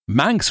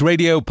Manx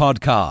Radio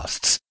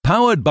Podcasts,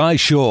 powered by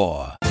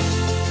Shaw.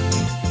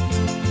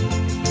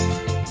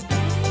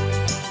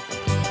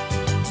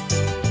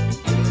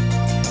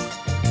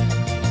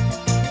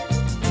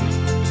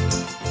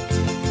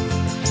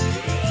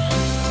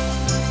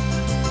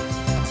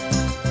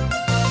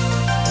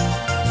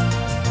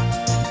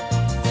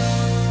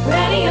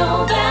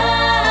 Radio Vannin.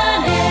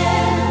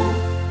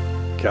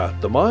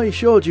 Cat the mai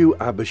showed you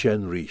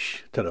Abishen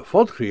Rish, ten a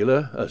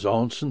fodchriele as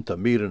onsen te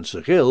miren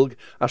se gilg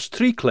as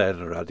tri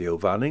claren Radio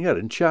Vanninger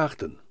in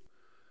Chachten.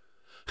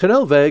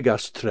 Genel weg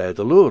as tre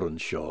de loren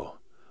show.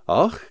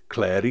 Ach,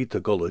 Clary te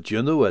gulle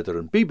junno weder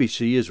een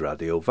BBC is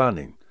Radio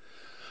Vanning.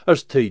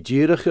 As te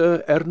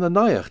gierige na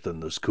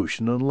najachten as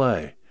cushion en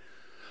lei.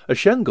 A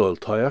shengol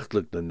toyacht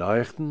lig de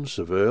najachten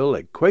zowel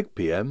eg kwek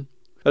PM,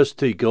 as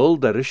te gul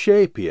der a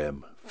she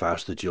PM.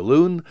 Faste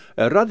Jaloon,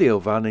 a Radio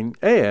Vanning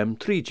AM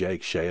 3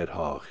 Jake Shea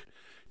Haag.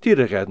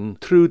 Tierigheden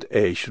trud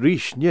eish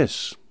rish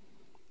nis.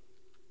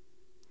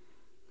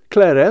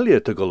 Claire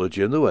Elliott a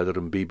gullaginu whether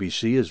in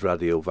BBC is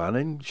Radio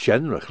Vanning,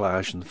 shen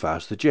reclashen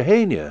Faste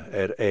Jehania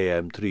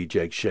AM 3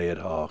 Jake Shea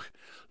Haag.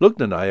 Look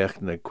na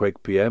nayacht na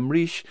quick PM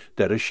rish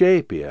der a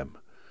Shea PM.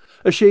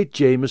 A Shea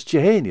James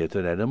Jehania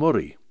ten Enna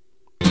Murray.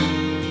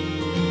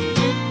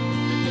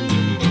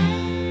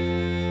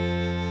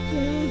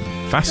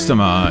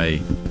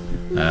 Fastamai.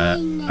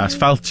 As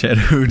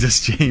falcherúd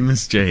as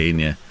James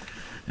Jehania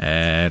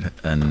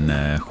an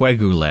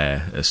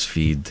chwegwle as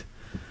feed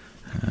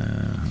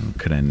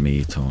cren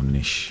mi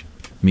tonish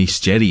mis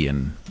Jerry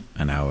an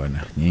hour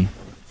nach ni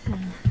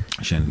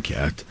shen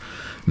kiat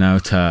now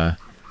ta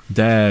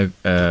de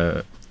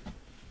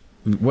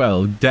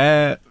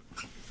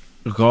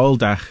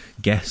goldach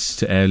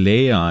guest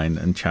lein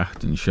and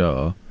Chachten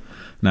Shaw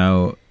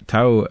now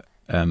tau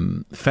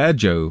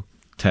Ferjo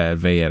ter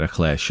veer a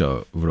chle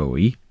show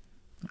roi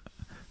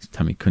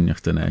Tammy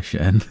cynnych dyna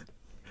shen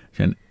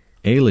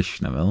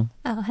Eilish na fel.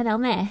 Oh, hynel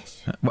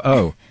mesh.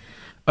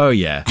 Oh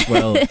yeah.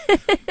 Well,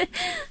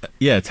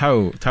 yeah.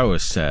 Tau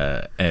was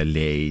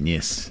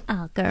Nis.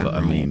 Oh, girl. But I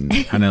mean,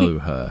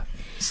 hanelu her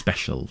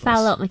special.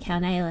 Fal up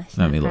McCann Eilish.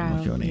 Na mi lot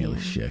McCann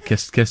Eilish. Yeah.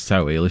 Kiss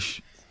tau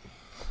Eilish.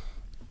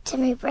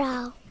 Timmy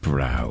Brow.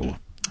 Brow.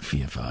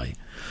 Fia fai.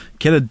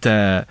 Kid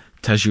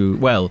taju.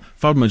 Well,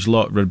 farmage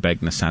lot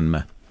rudbeg na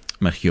sanma.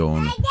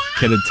 Machion,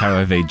 Kirid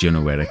Tower ve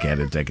Junawera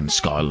Gerrid egin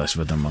Scarless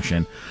with the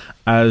motion.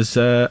 As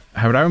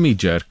Haraumi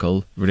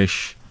Jerkel,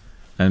 Rish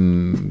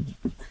and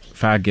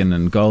Fagin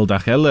and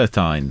Goldach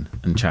Ellertine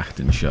and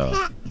Chachten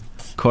Shaw.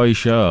 Koi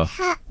Shaw.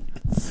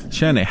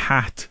 Shane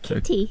hat.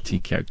 Kitty.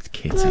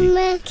 Kitty.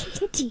 Mama,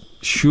 Kitty.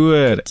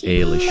 Sure,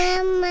 Eilish.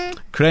 Mama.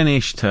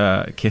 Krenish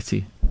ta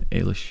Kitty.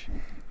 Eilish.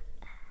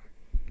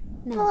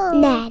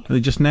 Ned. Are they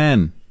just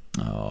Nen?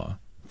 Oh.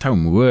 Tau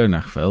moer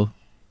nach fel.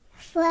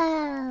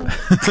 Wow.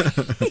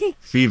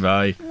 Fi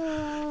vai.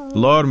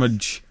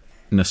 Lormage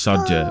na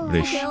sodja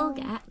rish.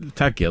 Gilget.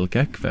 Ta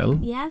gilgek fel.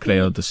 Yeah.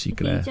 Creo de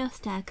sigre.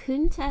 Just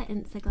kunta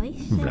in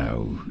Saglish.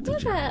 Rau.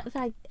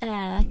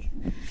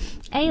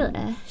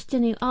 Eilish,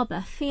 dinu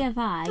oba, fia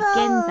vai,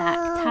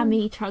 ginzak,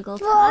 tammy, truggle,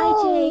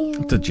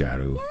 taiji. De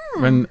jaru.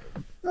 When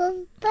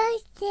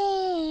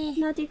Birthday.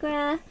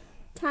 Nodigra,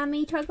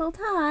 tammy, truggle,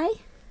 tie.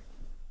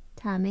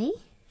 Tammy,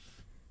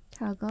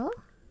 truggle.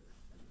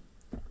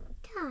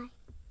 Tie.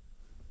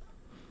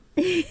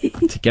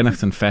 te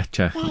gennacht an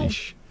fetcha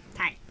ish.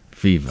 Tie.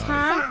 Fi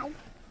vai.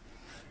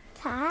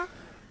 Tie.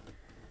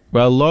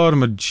 Well,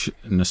 lormage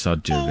na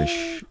sodja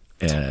rish.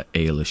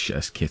 Eilish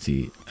as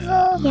Kitty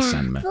na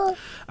sanma.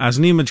 As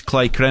nimage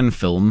clay cren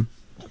film.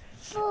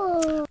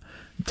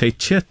 Te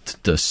chit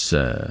dus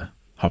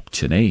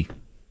hopchene.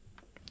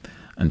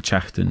 And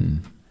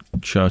Chachten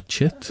Shaw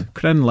chit.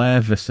 Cren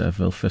levisa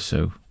vil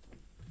fiso.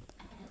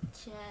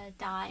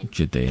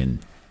 Jadain.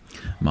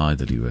 My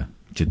the liwe.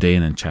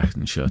 Jadain and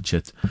Chachten Shaw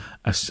chit.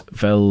 As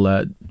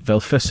vel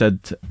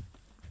fised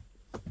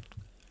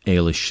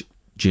Eilish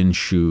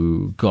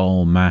jinshu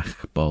gol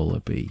mach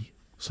bolabi.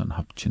 Son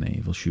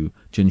hopchene vil shu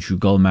jinshu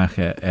gol mach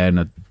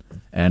na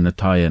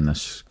taien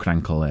as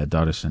crankle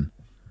Dorison.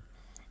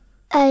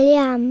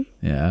 Liam.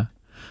 Yeah.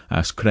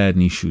 As cred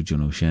ni shu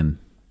juno shin.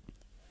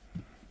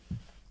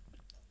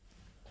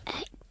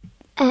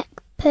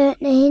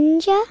 Pert na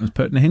hinja. As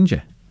pert na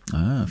hinja.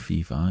 Ah,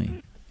 fi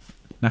vai.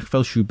 Nach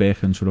fel shu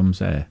bechens rum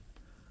ze.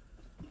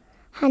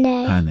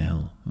 Hanel.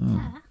 Hanel.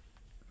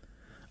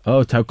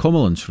 Oh, tau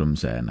kummelens rum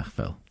ze nach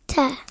fel.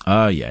 Ta.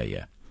 Ah,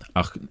 yeah.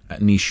 Ach,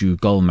 ni shu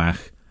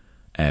golmach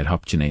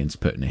hopcheneens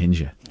pert na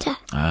hinja. Ta.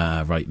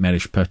 Ah, right,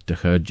 merish pert de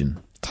churgen.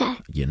 Ta.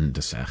 Yin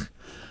de sach.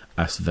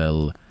 As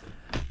vel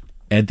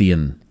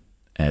edian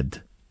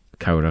ed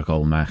kaura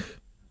golmach.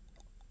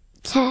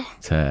 Ta.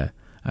 Ta.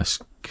 As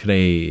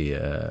crei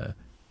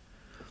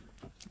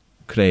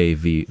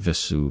vi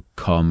visu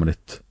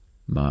komrit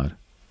mar.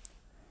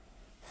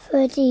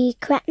 Fuddy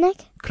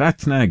Kratnik.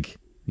 Kratnag.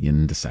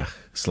 Yin de sach.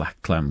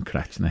 Slack clam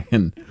kratnag.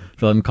 And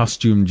fel an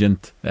costume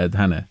jint ed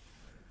hanne.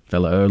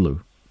 Fel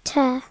erlu.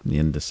 Ta.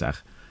 Yin de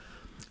sach.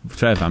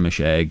 Tref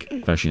amish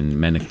egg. Fashion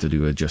menik to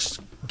do a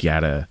just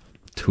gyara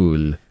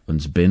tool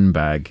uns bin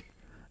bag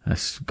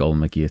as gol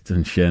magiet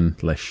yn sin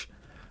leis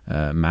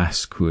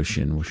mas cwyr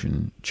sin was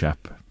yn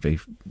chap fe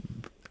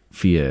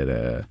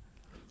fi'r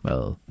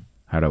wel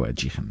harawed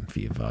jichan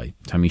fi fai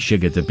tam I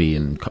sigad y bi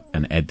yn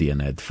edi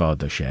yn ed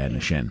fod y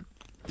sin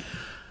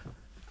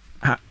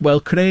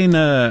wel cre'n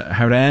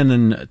haren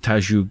yn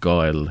tajw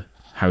goel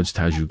hawds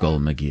tajw gol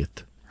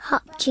magiet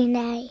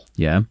Hopjune.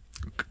 yeah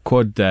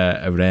quod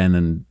y ren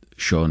yn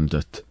Sean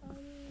dut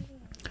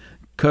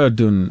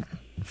cydwn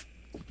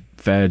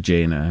fer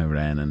jane y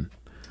ren yn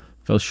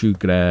fel siw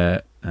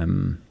gre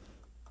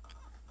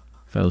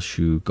fel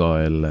siw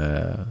goel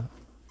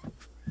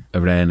y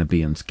ren y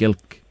bi yn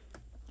sgilc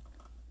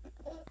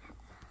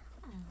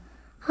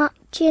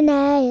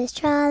Hopjune is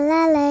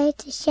tralala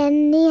to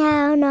shenny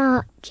how no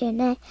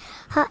hopjune.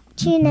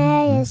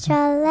 Hopjune is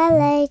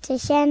tralala to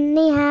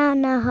shenny how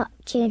no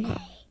hopjune.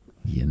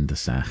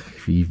 Yndysach,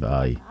 fi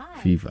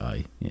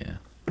fai, yeah.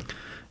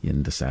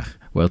 Yndysach.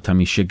 Wel,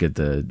 tam I sigad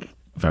y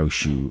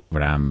fawsiw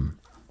ram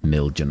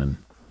miljanan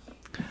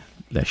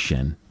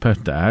lesien.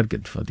 Pyrta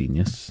argyd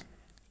fodinius.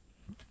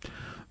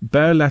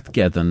 Berlat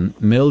gedan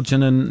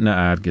miljanan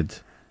na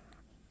argyd.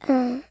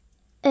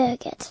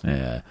 Urgid.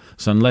 Yeah.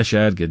 Son leis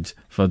argyd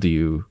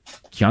fodiw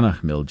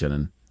kianach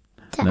miljanan.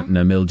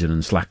 Na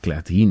miljanan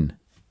slaclet hin.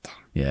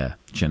 Yeah,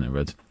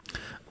 generad.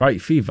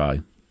 Right, fi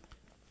fai.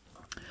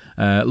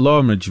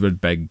 Lormage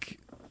ryd beg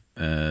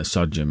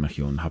sodja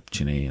machion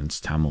hapchine and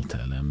tamil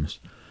telems.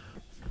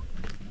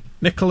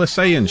 Nicholas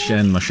Ayan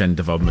shen ma shen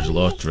devob maj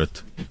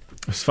lotrit.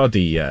 As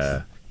foddy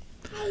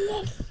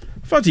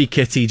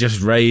kitty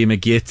just ray me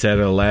git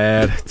a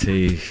lair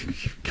to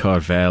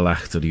carvel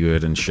after the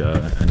ur and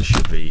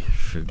should be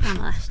for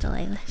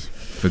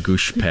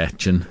goosh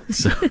petchen.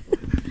 So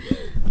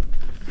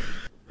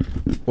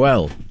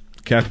well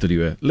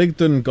Carturiwe.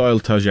 Ligdun goil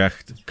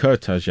tajacht,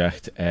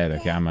 curtajacht a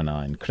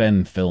gammanain,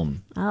 cren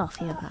film. Oh,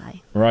 fi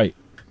fai. Right.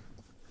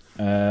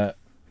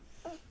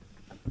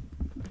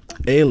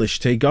 Eilish,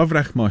 te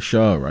govrach ma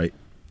shaw, right?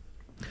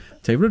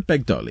 Te rud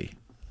beg dolly.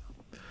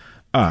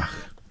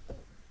 Ach.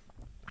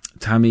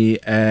 Tammy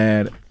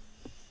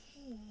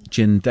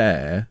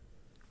jinder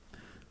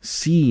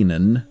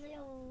scenen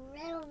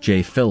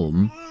J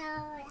film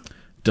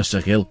dus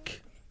a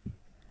gilk.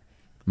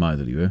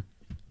 Maidriwe.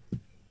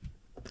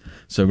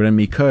 So ren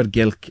mi cur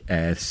gilk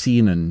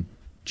scenen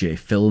J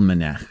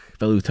filmenach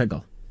fel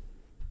utegol.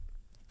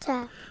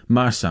 Ta.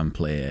 Marsam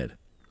played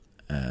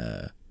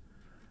I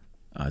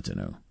don't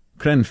know.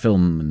 Cren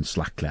film and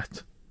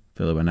slacklet.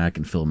 Fel when ag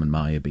and film and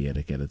Maya be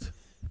get it.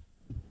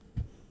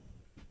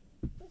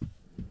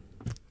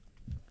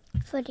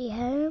 Footy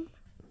home.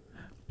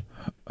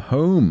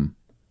 Home.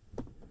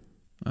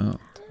 Oh.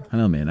 I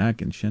know me an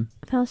ag and shin.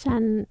 Fel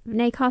sian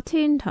neu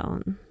cartoon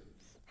tone.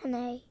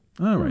 Hynny.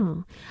 All right.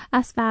 Oh.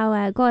 As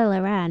fawr goel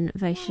yr en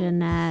fe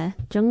sian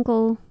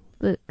Jungle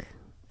Book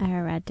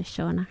dy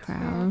Sean a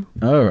Crow.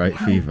 All right,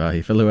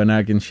 Fiva. Fel when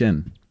ag and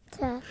shin.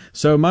 Ta.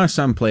 So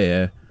Marsam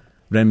player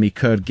Remy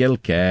Cur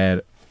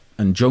Gilker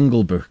and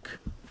Jungle Book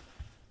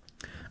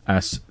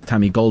as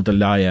Tammy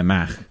Goldalaya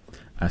Mach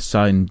as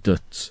sign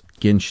dut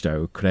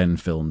ginstow cren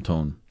film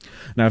tone.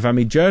 Now if I'm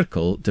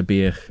jerkel to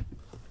be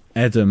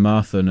Edda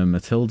Martha and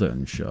Matilda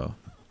and show.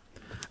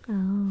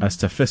 Oh. As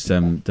to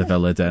fissem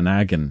developed an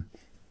agen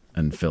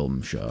and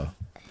film show.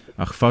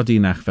 Ach foddy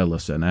nach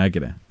fellas an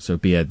agene, so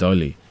be a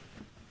dolly.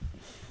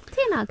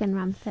 Ti'n agen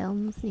ram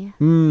films, yeah.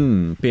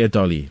 Be a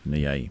dolly na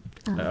yai.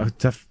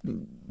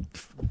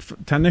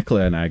 Ta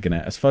Nicola an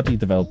agene, as foddy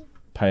develop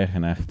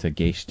pairchanach te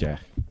geistjach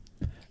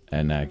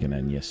an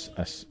agene, yes,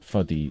 as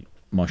foddy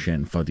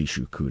moshen foddy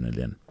shukuna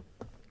lin.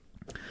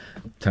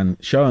 Tan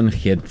Sean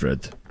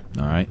Hiedred,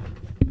 alright.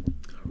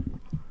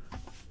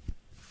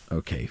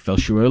 Okay, fel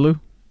shuelu?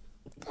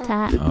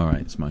 Ta.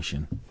 Alright, it's my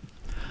shin.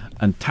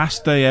 And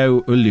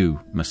tastayau ulu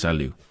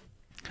masalu.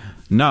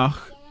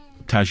 Nach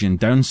tajin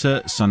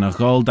downsa son a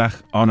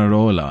goldach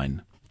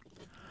honorolain.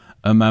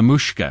 A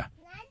mamushka.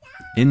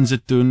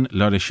 Inzetun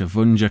lorisha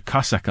vunja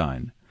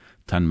kasakain.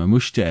 Tan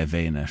mamushta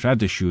evena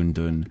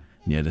radishundun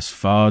near as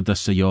far da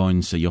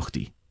sayoin sa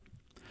yuchti.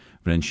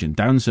 Renshin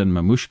downsa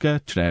mamushka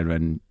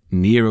treren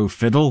Nero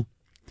fiddle.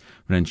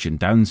 Renshin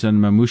downsa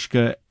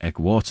mamushka ek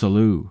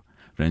Waterloo.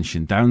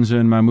 Renshin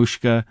downsa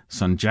mamushka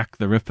son Jack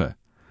the Ripper.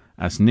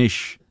 As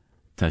nish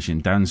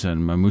Tashin Dancer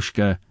and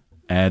Mamushka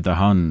the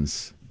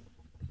Huns.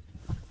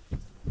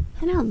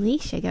 Hynal ni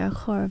sigur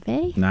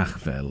chorbe.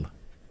 Nachvel.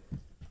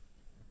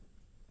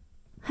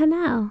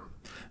 Hynal.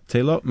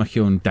 Taylor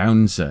Machion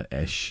Downser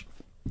ish.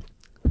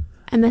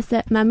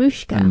 Emesa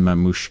Mamushka. And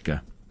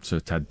Mamushka. So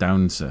ta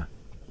Downser.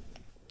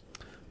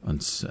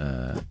 Uns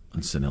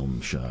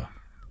Ilm Shah.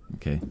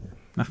 Okay.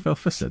 Nachvel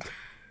Fissed.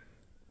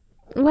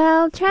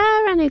 Well, tra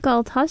ranu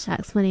gold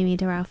hoshaks when mi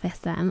daraw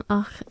fissem,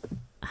 och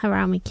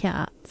harami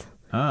kiat.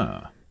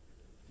 Ah.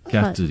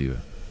 Catteriwe.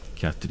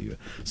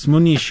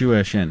 Smunni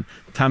shua shen.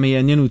 Tammy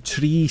and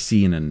tree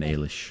scene in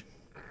Eilish.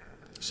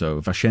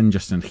 So vashen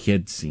just an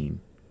head scene.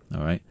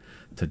 Alright?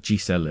 Ta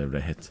giselle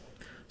rehit.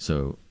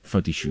 So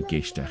foddy shu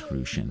geishtach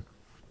rushin.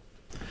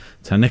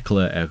 Ta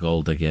Nicola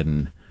gold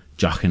again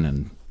jochen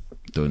and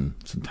dún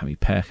san tá mí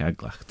pech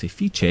aglach te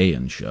fi ché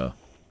an seo.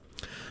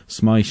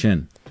 Smai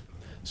sin.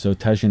 So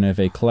tá sin a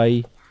bheith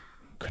clé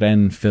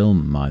cren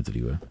film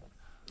maidriúa.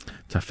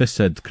 Tá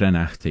fisad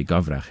crenach te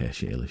gofrach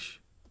sélis.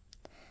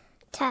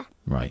 Ta.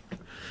 Right.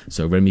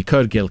 So rin mi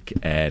cyrgilc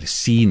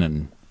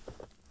scene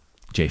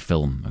J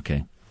film,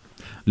 okay?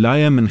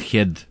 Laim an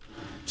chiad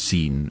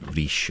scene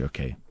rish,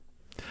 okay?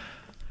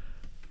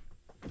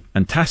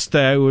 An tasta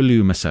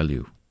awlu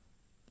masalu.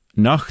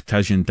 Nach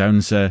tajin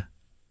downsa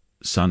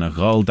san a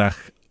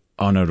galdach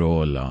an a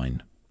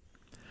line.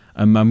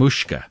 An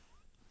mamushka.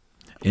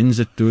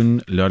 Inzet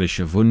dun lorish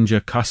a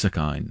vunja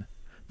kasakain.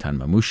 Tan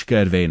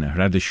mamushka vein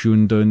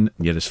radishundun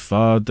nieres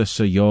fada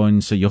sa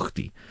join sa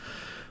yuchti.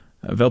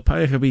 Vel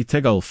paich bi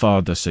tegal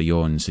fada sa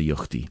join sa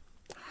yuchti.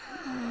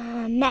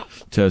 Ne.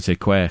 Te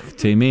quech,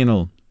 te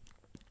menel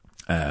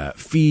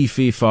fi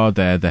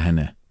fada de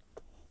henne.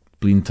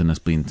 Blinten as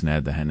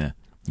blinten de henne,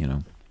 you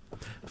know.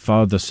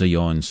 Fada sa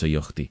join sa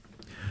yuchti.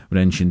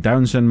 Renshin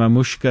Downson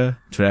mamushka,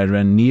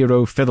 ren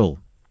Nero fiddle.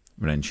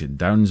 Renshin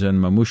Downson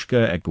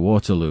mamushka eg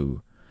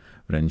Waterloo.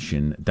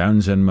 Renshin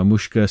Downson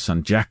mamushka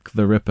san Jack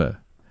the Ripper.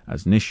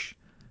 As nish,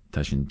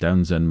 tashin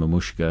Downson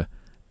mamushka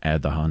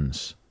the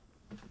Hans.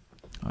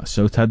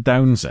 So ta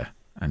Downsa,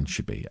 and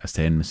shibi, as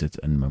ten misit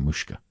and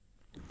mamushka.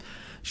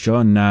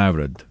 Shaw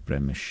narad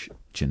bremish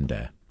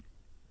chinde.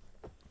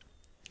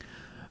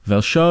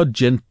 Vel shaw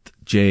jint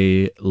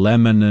j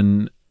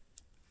lemonen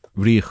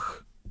rich.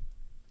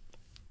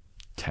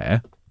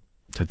 Ta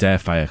der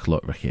feich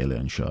lot rachele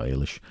an shaw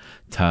eilish.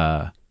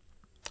 Ta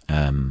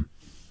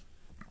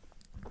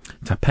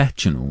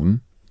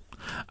petchenun,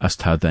 as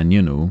ta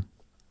danjunu,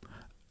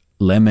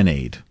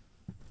 lemonade,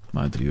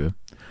 madriu.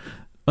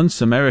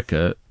 Uns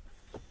America,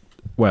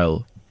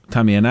 well,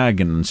 ta mi an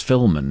agen's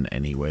filmen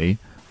anyway,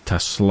 ta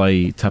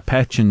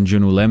petchen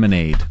junu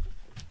lemonade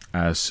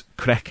as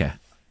crecke.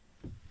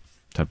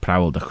 Ta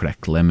prowl de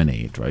crek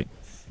lemonade, right?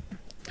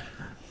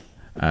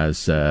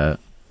 As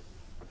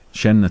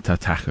shenna ta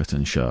tachert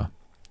an shaw.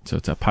 So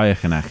ta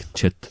paichenach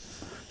chit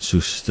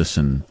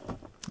sustussen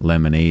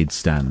lemonade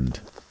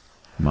stand.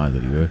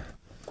 Madriu.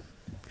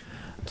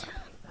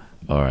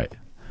 Alright.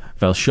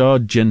 Vel shaw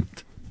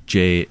jint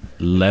j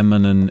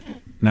lemonen.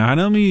 Now I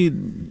know me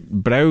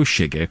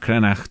browshige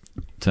krenach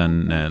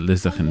tan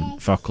lisdachen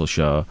fakkel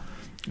shaw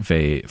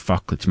ve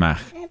faklet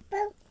mach.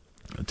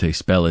 Te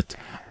spell it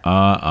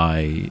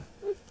RIEUGHLMs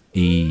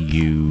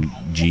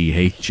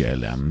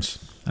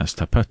as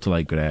ta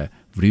putlai gre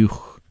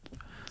vruch.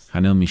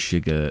 Hanel mi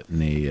shige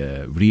ne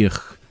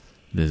vriech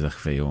lisdach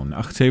veon.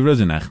 Ach te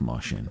rudden ech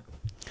machine.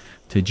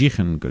 Te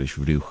jichen gurish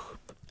vruch.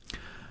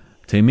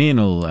 Te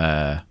menel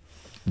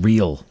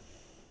real.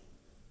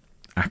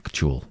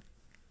 Actual.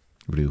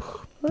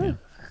 Vruch.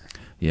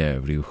 Yeah,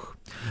 vruch.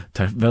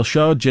 Ta vel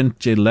shaw jint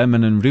j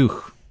lemon and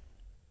vruch.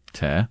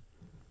 Te.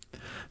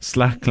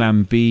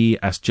 Slaklam B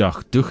as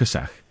joch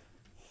duchesach.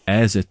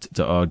 Ezit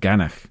de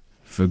organach.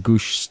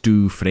 Vergush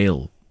stu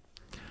frail.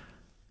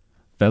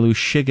 Velu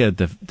shige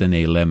de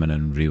ne lemon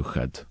and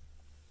vruchad.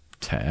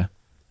 Te.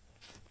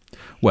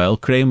 Well,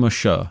 cremus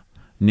shaw.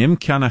 Nim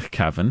canach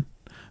cavan,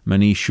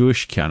 mani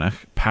shush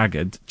canach,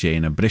 pagad,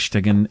 jane a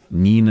bristagen,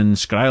 nienen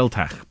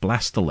skriltach,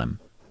 blastelem.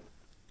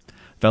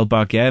 Vel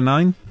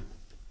bargairnine?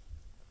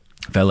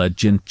 Vel a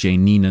jint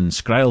jane nienen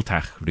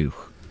skriltach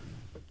ruch.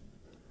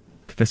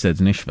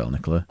 Kvised nish vel,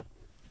 Nicola.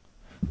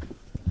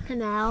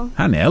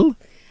 Hanel?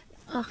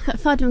 Och,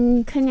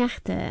 fodum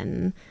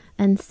cynyachten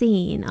yn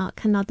sîn, o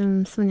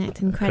cynodum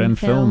swniachten cren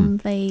film,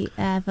 fe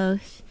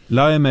foch.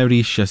 Laia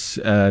Mauritius,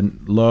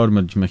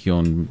 Lormad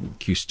Machion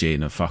Cus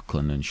Jane of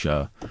Falkland and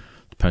Shaw,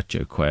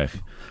 Patcho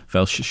Quech.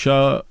 Vel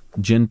Shaw,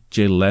 Jint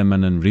J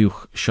Lemon and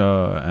Ruch,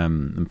 Shaw,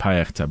 and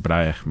Paech ta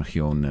Braech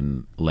Machion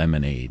and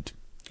Lemonade.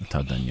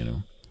 Tadan, you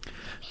know.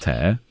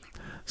 Te,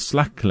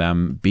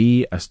 Slaklam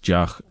B as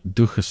Jach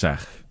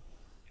Duchesach.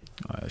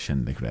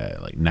 Shendigre,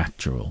 like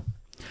natural.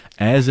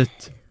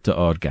 Ezit de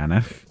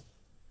Organach.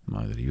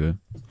 Mother you.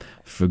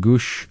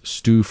 Fagush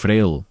Stu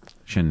Frail.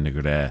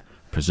 Shendigre,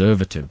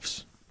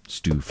 preservatives.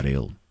 Stu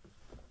frail.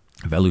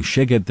 Velu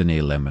shiged de ne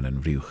lemon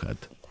and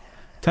riuchad.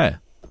 Te.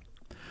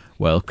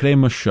 Well,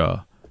 cremus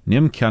shaw.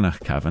 Nim canach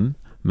cavan,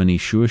 mani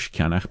shush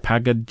canach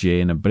pagad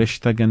jane a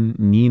bristagen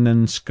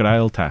nienen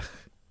skriltach.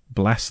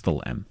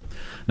 Blastel em.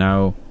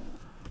 Now,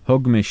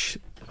 hugmish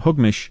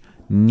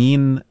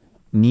nienen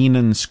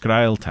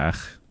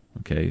skriltach.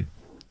 Okay.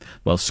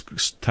 Well,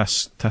 ta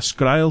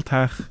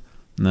skriltach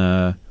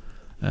na,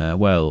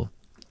 well,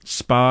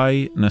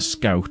 spy na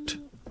scout.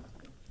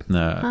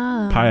 Na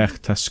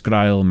paach ta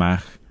skrail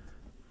mach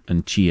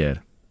an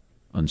cheer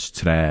an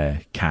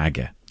stre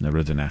kage na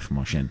ruddenach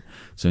machine.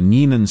 So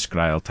nienen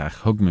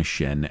skrailtach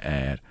hugmachine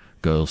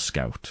Girl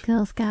Scout.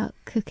 Girl Scout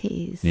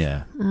cookies.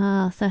 Yeah.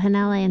 Oh, so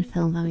hanel ein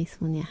film van mi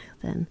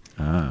swniachten.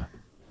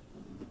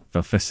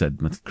 Fel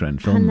fysed met cren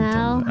film.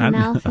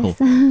 Hanel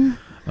fysed.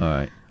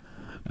 Alright.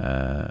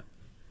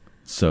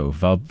 So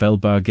fel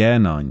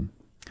bargain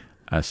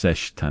a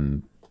sesh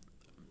tan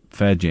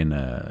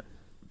fedgin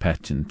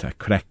petchen ta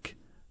crek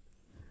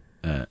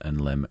and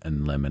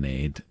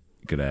lemonade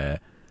gre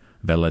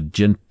fel a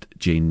jint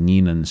Jane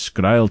Neenan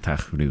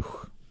Skrailtach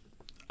Ruch.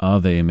 Are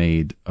they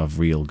made of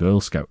real Girl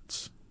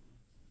Scouts?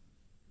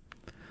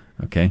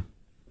 Okay.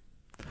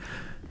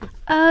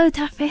 Oh,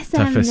 ta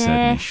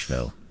Nish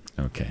fel.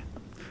 Okay.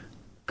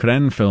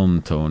 Kren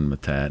film tone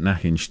mate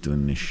nach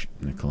instun nish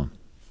Nicola.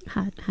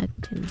 Had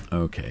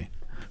Okay.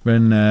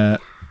 When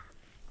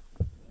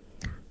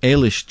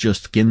Eilish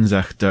just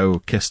ginzach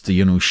do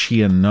kiste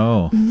shean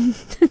no.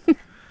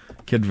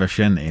 Kid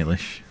vashen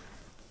Eilish.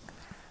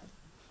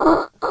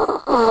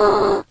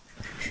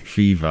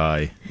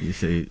 Fivai. You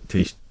see,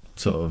 tish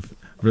sort of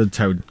rud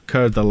tau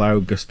cur the lau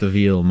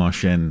gustavil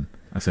moshin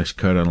as ish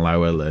cur an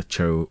lau le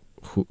cho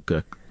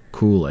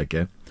cool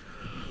ege.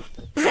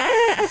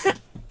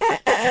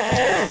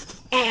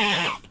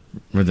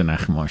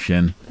 Ruddenach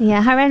moshin.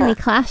 Yeah, her enemy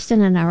clashed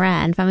in an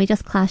Iran, and we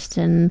just clashed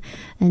in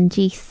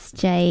Geese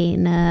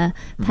Jane,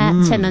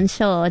 Patchen and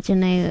Shaw, you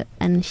know,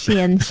 and she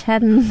and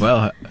Shen.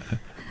 Well,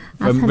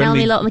 as an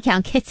only lot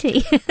McCown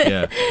Kitty.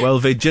 Yeah, well,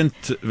 they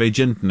jint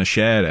na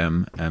share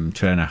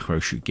trenach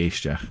rosh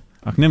geistach.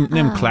 Ach nim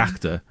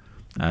clachte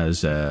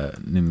as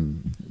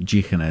nim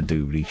jichana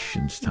do rish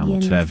and tam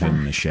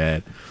trevin na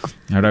share.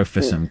 Har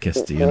fisam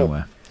kiste, you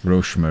know,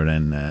 roshmer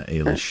and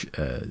Eilish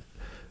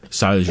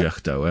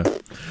saljach do.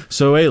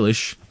 So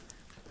Eilish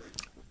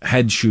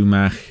head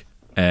shoemach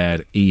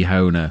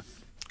hauna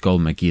gol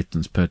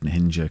magitens pertn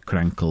hinge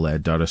krankel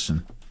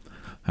Dorison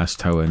has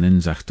tau an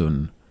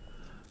inzachtun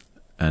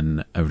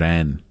an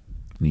Iran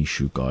ni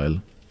shoe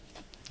goil.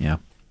 Yeah.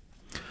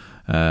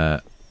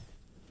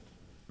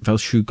 Fel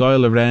shoe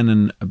goil Iran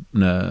and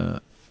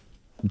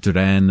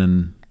Duran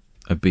and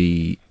a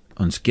be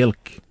ons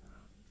gilk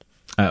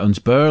ons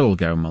burl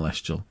gau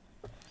molestial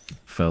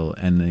fel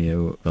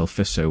enio fel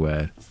fisso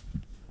where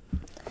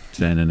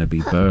Duran and a be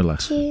burla.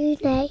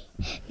 Today,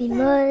 my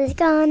mother's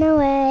gone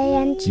away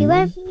and she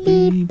won't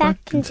be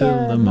back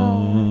until the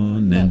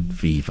morning.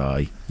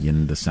 Vivi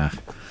yindasach.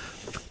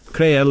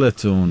 Creu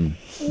elatun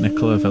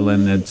Nicola fel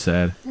ened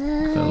ser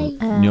fel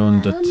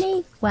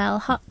niondut. Well,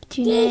 hop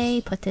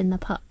tune, put in the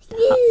pot.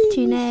 Hop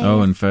tune.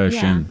 Oh, and first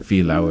shen,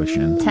 feel our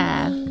shen.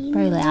 Ta,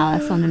 really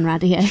our son and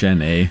radio.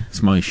 Shen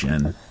it's my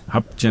shen.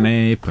 Hop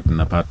tune, put in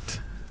the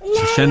pot.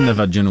 Shen the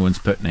vagina one's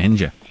put in a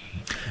hinge.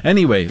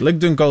 Anyway,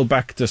 ligdun gol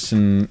back to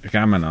sin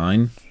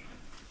gamanine.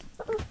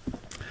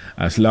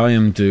 As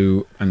liam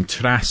do and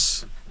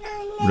tras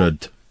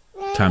rud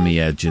tammy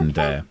edge in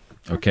there.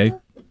 Okay?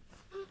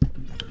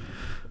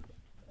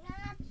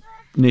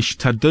 Nish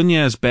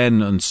tadunyas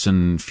ben und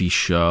sin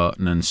fisha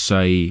nan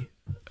sai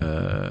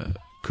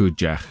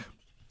kujach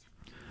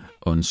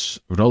ons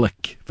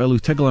rolik. Velu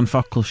tegel an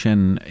fakkel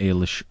shen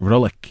Eilish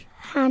rolik.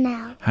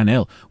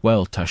 Hanel.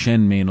 Well, ta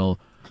shen menal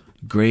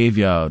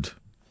graveyard.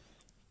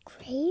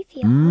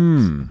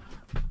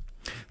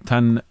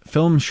 Tan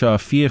film shaw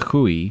vier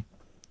chui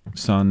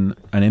son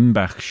an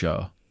imbach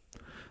shaw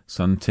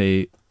son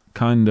te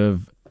kind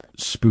of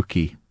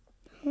spooky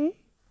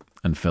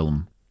and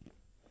film.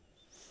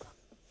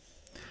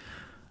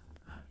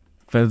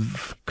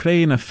 Ve'v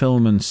crane a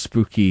film and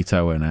spooky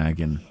tawen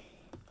agin.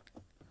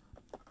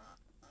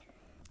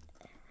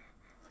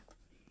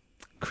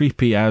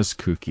 Creepy as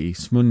cookie,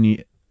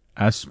 smunny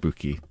as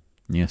spooky.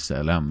 Yes,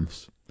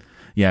 lambs.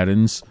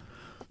 Yarins.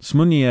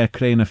 Smunny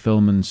crane a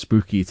film and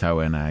spooky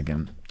tawen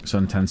agin.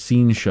 Son tan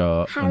scene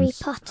shaw. Harry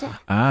Potter.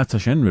 Ah, ta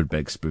shenrud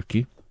beg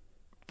spooky.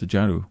 The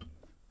jaru.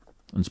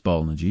 Uns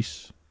ball na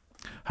gis.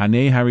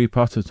 Hane Harry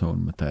Potter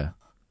tone mate.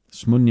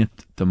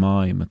 Smunnyet de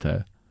mai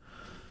mate.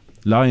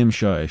 Liam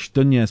shaw ish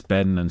dunyas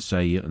ben and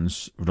say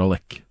uns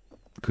rolik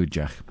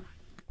kujach.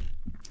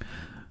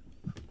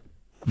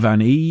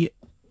 Van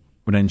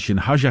wrenshin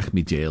hajach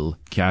mi jail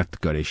kiat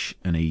gorish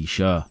an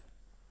shaw.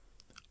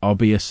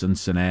 Obvious and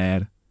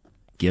senair.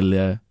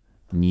 Gilla,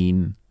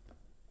 Neen,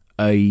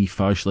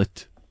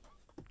 Fashlit.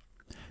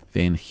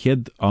 Vein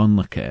hid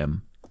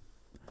onlakem.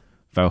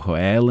 Vau ho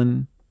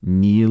eilen,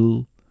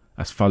 Niel,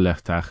 as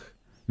fallachtach,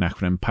 nach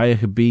vrem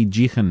paige bi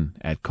jichen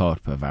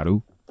korpa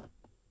varu.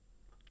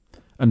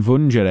 An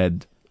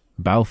vungered,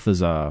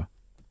 Balthazar,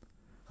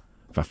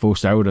 va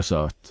fost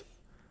oudasot,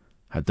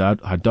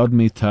 hadod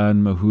me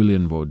turn me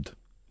Julian wood,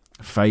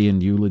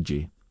 fayin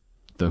eulogy,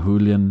 the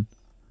Julian,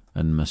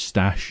 and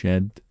moustache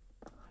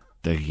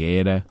the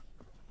gere.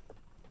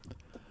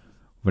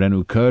 Vren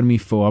u keur mi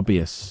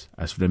phobius,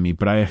 as vren mi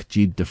braich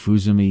jid de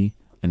fusami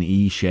an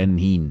shen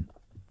heen.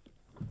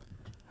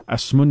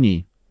 As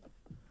smunny,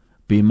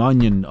 be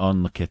manyan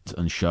on kit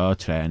an shaw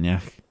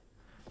trainach,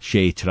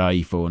 she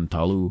trai fo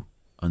talu,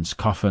 an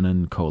scoffin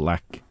an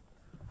kolak,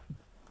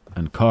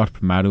 an corp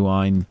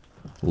maruain,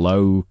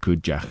 low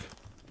kujach.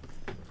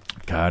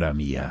 Cara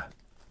mia.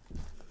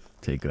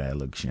 Te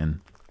grelug shin.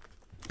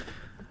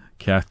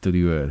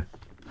 Caturiur.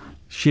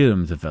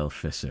 Shirm de vel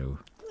fisso.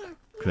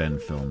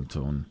 Kren film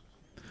tone.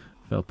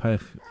 Vel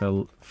pech,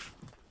 vel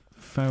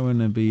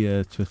fawen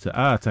be Twitter.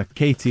 Ah, ta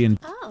Katie and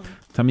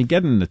ta mi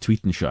gedden the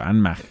tweeten shaw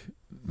anmach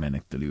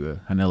menek de luur.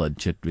 Hanella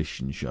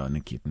chitrishin shaw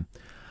nikiten.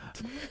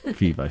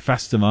 Viva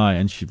fast am I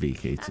and she be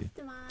Katie.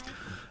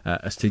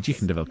 As te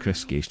jichen de vel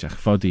Chris geistach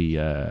foddy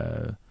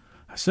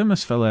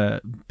Symas fella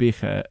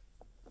bicha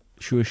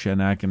siwysio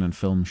yn agen yn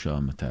ffilm sio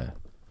am y te.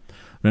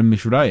 Ryn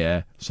mis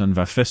rhaid son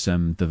fa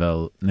ffysem dy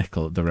fel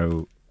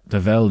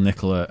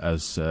Nicola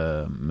as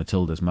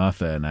Matilda's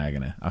Martha yn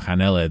agen a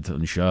chaneled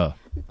yn sio.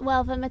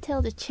 Wel, fy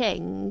Matilda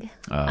Ching,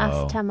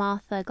 as ta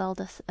Martha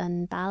Goldus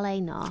yn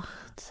ballet noch.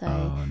 So,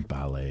 yn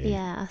ballet.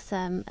 Yeah, as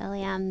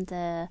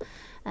Eliander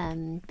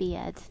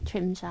Beard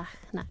Trimshach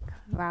nac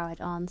rawed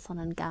on son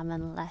yn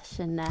gammon leis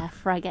yn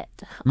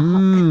Frigate.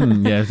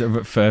 Yeah,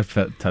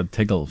 tad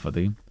tigl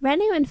fyddi.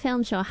 Renw yn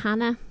ffilm sio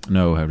Hannah.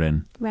 No,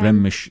 Ren.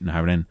 Remish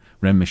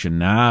yn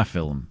na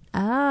film.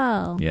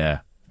 Oh. Yeah.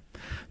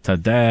 Ta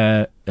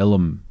da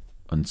ilm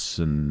ons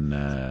yn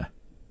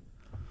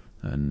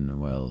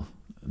well,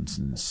 ons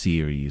yn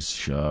series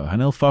sio.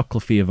 Hanel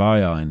ffocl fi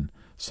ein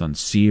son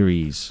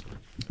series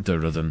dy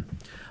rydyn.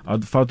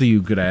 Od ffordd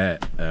yw gre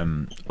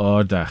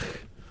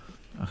ordach.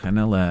 Ach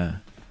hanel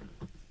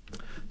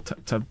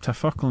ta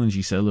ffocl yn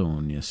gisel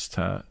o'n ys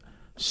ta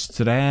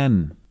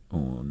stren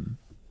o'n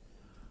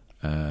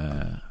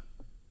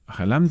ach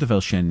alam dy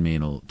fel sien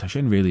menol, ta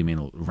sien really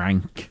menol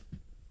rank.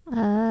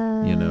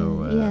 You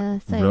know,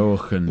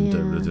 roch and the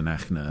rydyn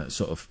achna,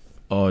 sort of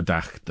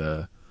ordach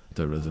the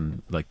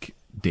rydyn, like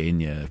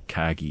Dania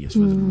Kagi as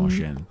rydyn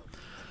moshen.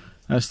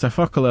 As ta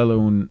ffocl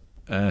elwn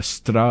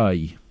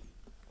strai,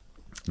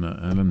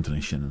 alam dyn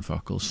eisiau yn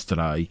ffocl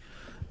strai,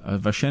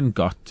 fa sien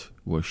got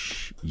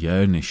wys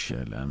iernish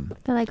elam.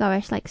 Feel like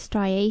orish like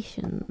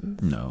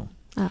striations. No.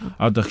 Oh.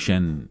 Odach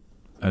sien,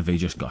 fe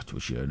just got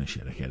wys iernish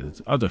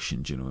erach. Odach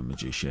sien, you know, a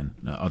magician.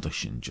 No, odach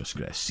sien just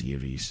gre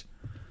series.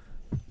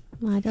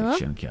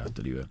 Fiction ciart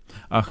yw.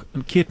 Ach,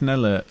 yn cyt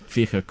nela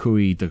ficha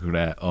cwy dy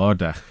gre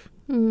ordach.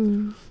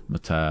 Ma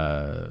ta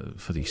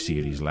ffyddi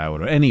series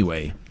lawr.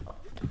 Anyway,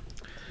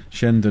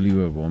 sien dy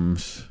liw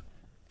wums.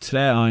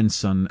 Tre ein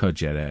son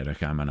codger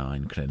erach am an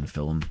ein cren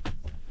ffilm.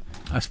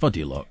 As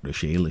foddi lot rys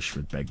eilish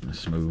fyd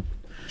begnas mw.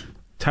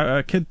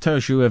 Cyd ta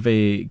siw fe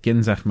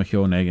gynzach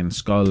machion egen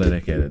sgol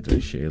erach erach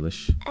rys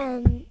eilish.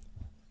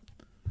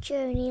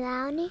 Joni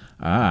Lowney.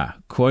 Ah,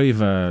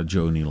 coiva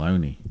Joni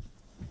Lowney.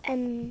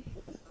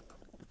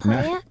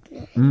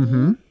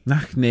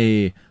 Nach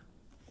ne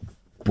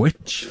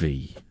bwitch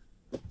fi.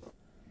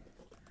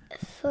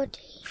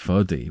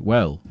 Foddy.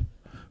 Wel,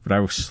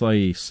 rhaw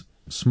slai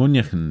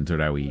smwniach yn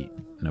drawi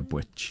na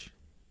bwitch.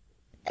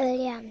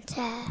 Ilian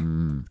te.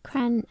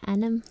 Cren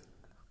enam.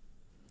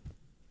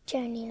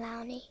 Joni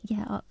Lowney.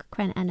 Yeah, och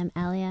cren enam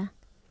Elia.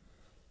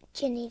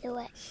 Ginny the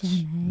Witch.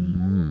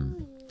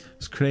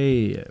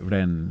 Scree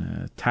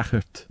ren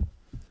tachert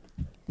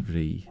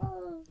ri.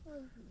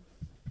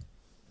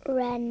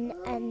 Ren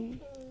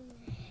yn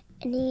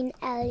un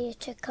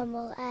Elliot y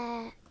cymol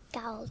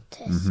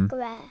galtus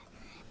gre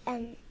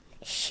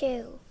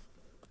siw.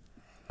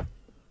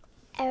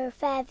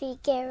 Fe fi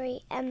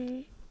geri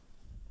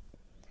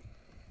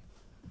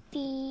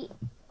fi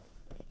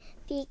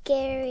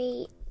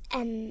geri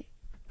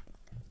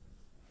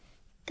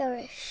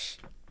gyrish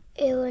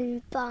yw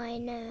yn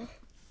bain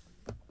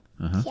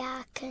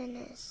iac yn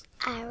ys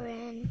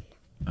Aaron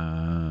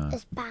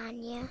ys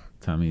banya.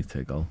 Tammy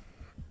Tiggle.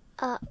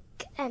 Ac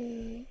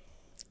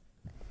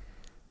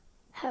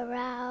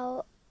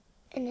haraw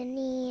yn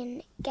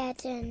un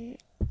gedyn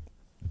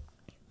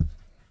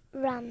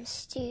ram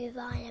stew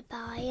fain y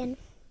bain.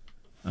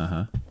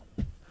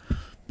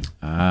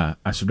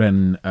 As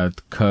ren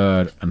ad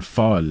cur yn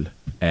ffol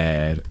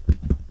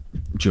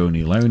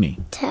Joni Lowney.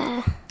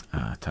 Te.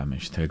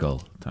 Tamish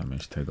Tiggle.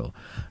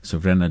 So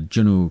ren ad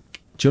Juno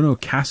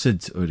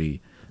Cassid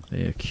uri.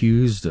 They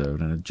accused her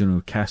ren ad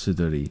Juno Cassid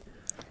uri.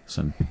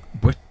 Son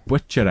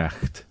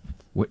witcheracht.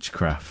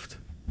 Witchcraft.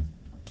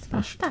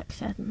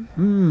 Action.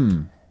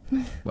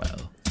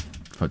 Well,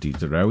 foddy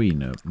drawi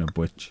no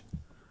bwitch.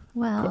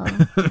 Well,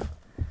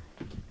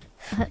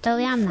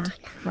 Iliana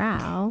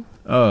Row.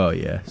 Oh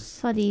yes.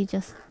 Foddy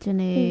just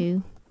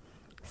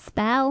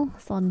spell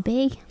son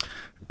B.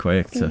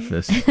 Quick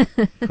surface.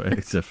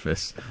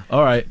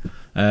 All right.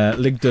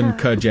 Ligdun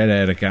codger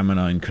a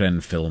gammon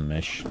cren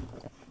filmish.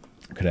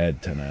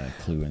 Cred and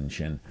clue and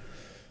shin.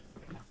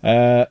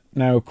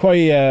 Now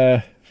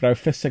quite Frau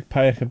Fissig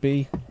Paich a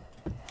B.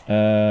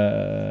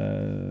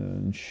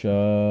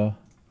 Shaw.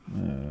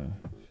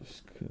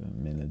 Just a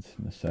minute.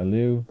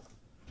 Masaliu.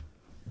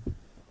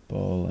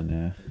 Ball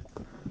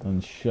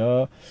and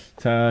Shaw.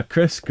 Ta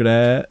Chris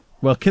Gray.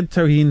 Well, kid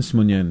Tauhin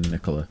Smunyan,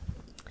 Nicola.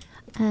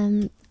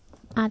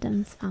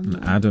 Adam's Family.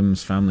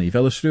 Adam's Family.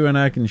 Velasru and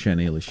Agan Shen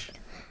Eilish.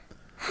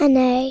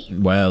 Hynny.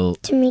 Well.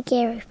 To me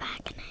geri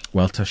back.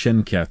 Well, ta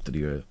Shen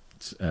Kiatri.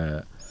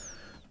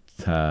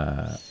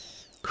 Ta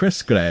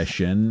Chris Gray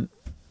Shen.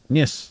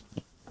 Yes.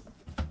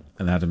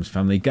 And Adam's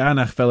Family.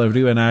 Garnach fel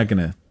Rwan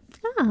Agana.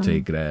 Te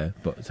Gray.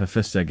 But ta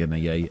Fissegana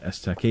ye as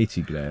ta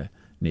Katie Gray.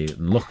 Ne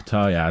look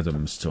tai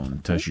Adam's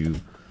ton. Ta ju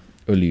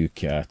Ulu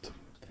Kiat.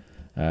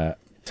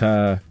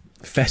 Ta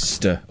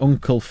Fester.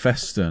 Uncle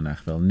Fester nach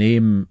fel.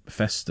 Name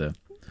Fester.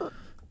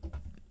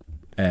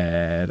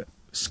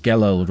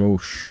 Skellel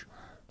Roche.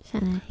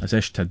 As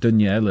esh ta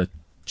dunya ella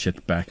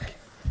chit back.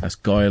 As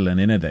goil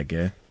and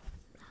inadege.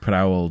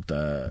 Prowled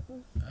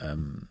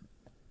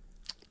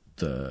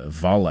de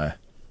Valle,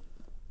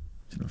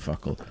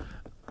 fakkel,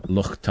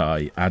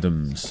 Luchtai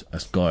Adams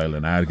as Goyle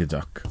and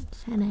Argadoc.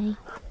 Shenny.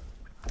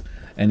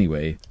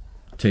 Anyway,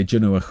 te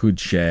juno a chud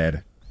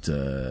share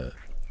de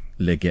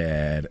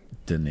liger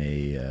de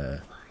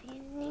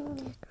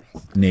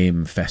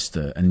name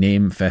festa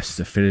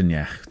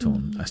Firignach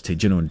ton as te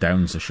juno and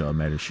Downs a show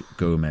Merish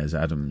Gomez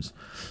Adams.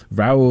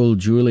 Raoul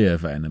Julia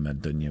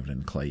Venemed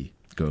Dunyavrin Clay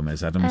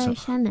Gomez Adams. Oh,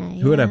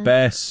 Shenny. Who are the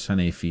best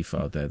Honey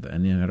FIFA dead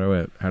and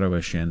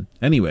Harawa Shen.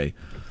 Anyway,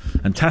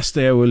 and Taste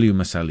William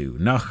Masalu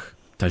Nach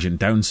Tajin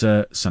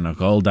Downsa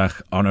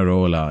Sanagaldach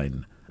Honor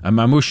line. A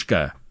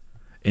Mamushka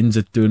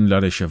Inzet dun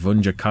lorish a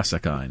vunja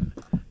kasakain.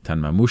 Tan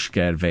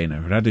Mamushka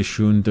vena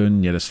radishun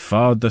dun jedes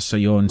fada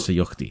sayon sa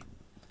yuchti.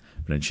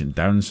 Wrenchen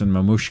Downson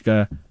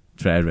Mamushka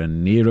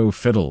treren Nero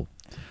Fiddle.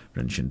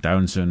 Wrenchen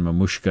Downson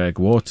Mamushka eg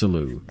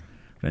Waterloo.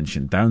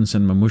 Wrenchen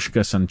Downson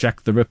Mamushka san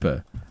Jack the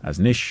Ripper. As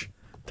Nish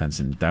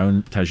Tajin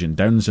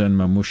Downson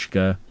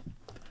Mamushka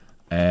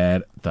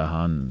the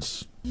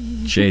Hans.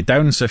 She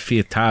Downsa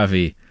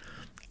Fiatavi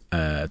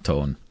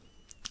tone.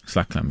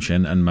 Slacklam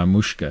shin and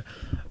Mamushka.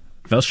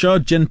 Vel Shaw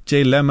Gent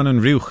J Lemon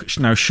and Ruch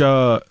now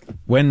Shaw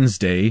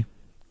Wednesday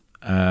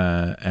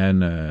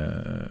and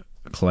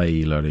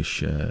Clay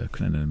Lorish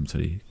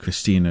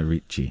Christina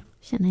Ricci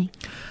Shenny.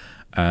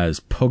 as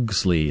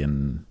Pugsley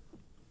and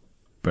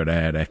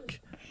Bererek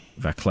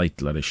Vaclite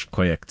Lorish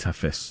Koyak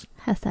Tafis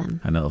Hassan.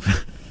 and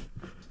Elf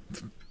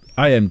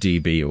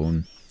IMDb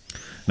on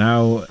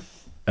now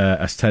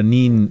as ta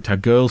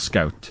Girl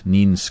Scout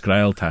Neen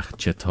Skrailtach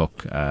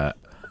Chithok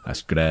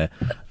as gre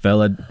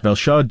vel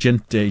Shaw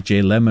Gent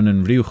J Lemon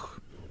and Ruch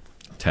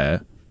te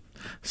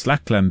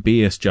Slacklam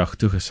bias joch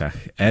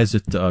tuchasach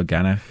ezet de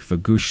organach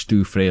vergush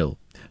stu frail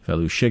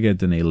vel u shigge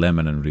den e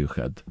Lemon and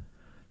Ruchad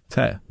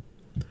te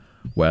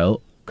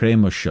well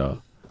Kramer Shaw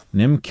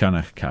nim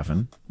canach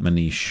cavan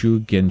mani shu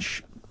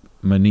ginch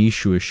mani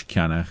shuish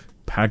canach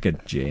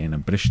pagad Jane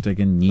and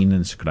bristigen nien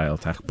and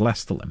skrailtach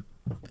blestelem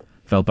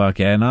vel bar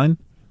gernein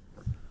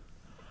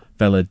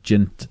vel a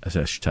Gent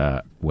as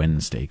ta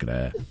Wednesday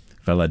gre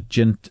vel a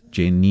Gent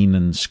Jane nien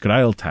and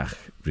skrailtach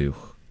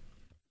Ruch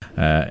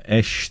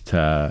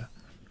ta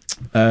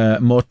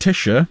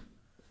Morticia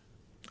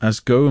as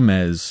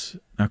Gomez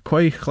a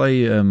quite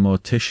clay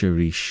Morticia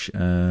rish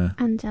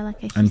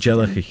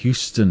Angelica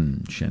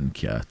Houston shen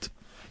kiat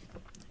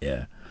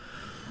yeah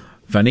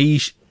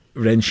Vanish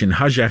wrenchen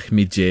hajach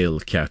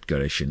midjail kiat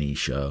garishan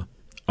isha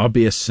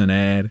obvious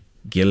senair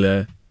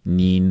gilla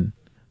neen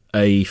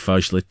a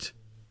fajlit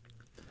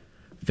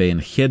vein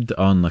hid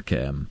on the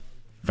kem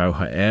vau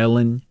ha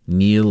erlin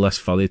niel las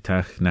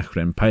falitach nach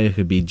ren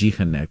paige bi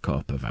jichen ner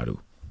korpe varu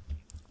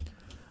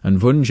and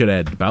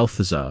Vungered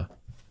Balthazar,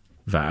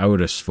 va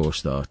Aurus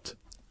forstart,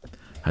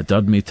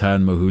 hadod me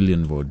tan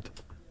Mahulian wood,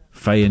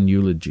 fayen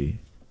eulogy,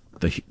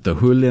 the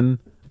Hulian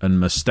and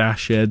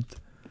mustached,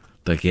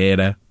 the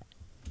gera,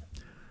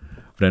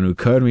 vren u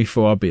cur me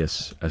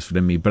forbius, as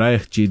vren me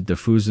braich jid de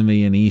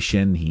fusemi and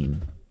ishen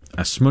heen,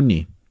 as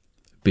smunny,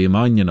 be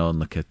manjan on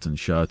the kit and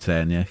shaw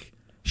trenech,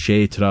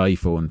 she trai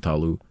fon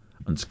talu,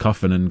 and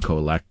skoffenen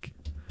kolak,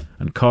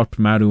 and korp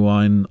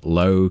maruine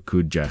low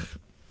kujach.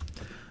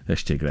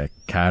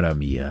 Cara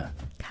mia.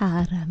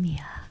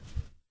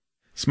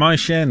 Smai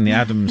Shen, the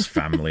Adams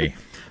family.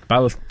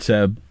 Balt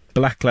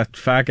Blacklet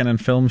Fagan and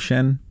Film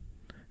Shen.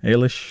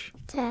 Eilish.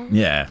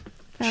 Yeah.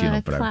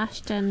 Fella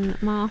clashed and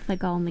Martha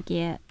gone the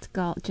gate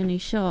got Jenny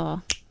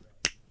Shaw.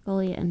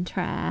 Gully and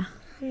Tre.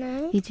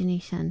 No. Jenny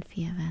Shen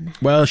Fiavana.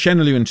 Well,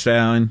 Shenlu and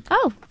Trein.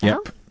 Oh.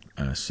 Yep.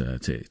 As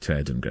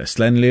Tre dun Gres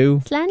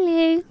Slenliu.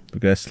 Slenliu.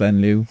 Gres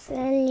Slenliu.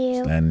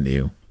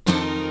 Slenliu.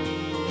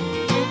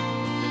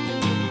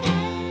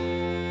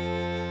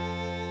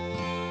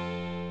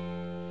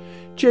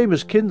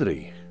 James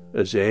Kinry,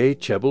 as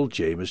Chebble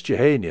James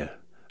Jehania,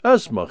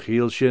 as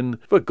Mochilshin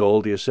for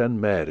Goldius and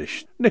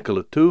Marish,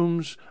 Nicola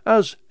Toombs,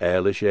 as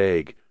Eilish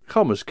Egg,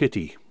 Thomas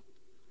Kitty.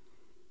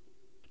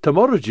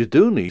 Tomorrow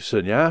Jaduni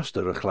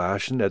Sunyaster a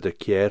clashin at a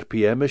kier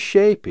PM a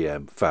she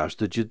PM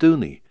faster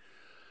Jaduni.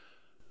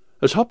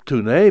 As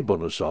Hoptune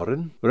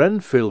Bonusorin, Ren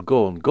Phil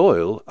Gon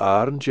Goyle,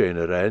 Arn Jane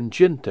Ren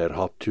Jinter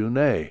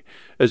Hoptune,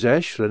 as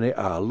Esh Rene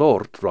A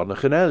Lord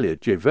Ronachan Elliot,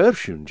 J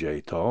version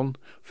J Ton,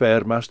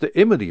 Fairmaster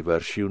Imedy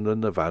version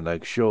and the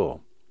Vanag Shaw.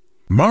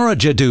 Mara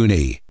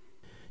Jaduni.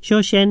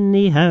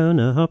 Shoshenny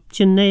hauna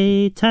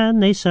hopchene,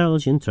 tanne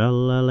salgin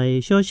trollale.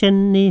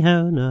 Shoshenny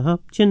hauna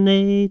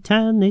hopchene,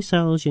 tanne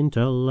salgin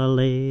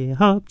trollale.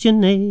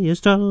 Hopchene is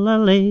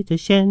trollale to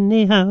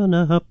shenny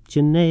hauna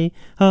hopchene.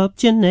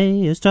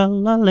 Hopchene is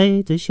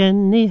trollale to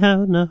shenny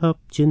hauna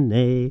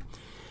hopchene.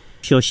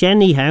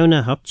 Shoshenny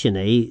hauna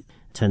hopchene,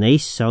 tanne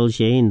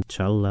salgin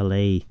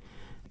trollale.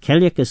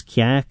 Keliakus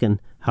kyaken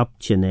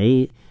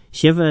hopchene,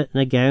 shiva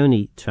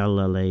nagauni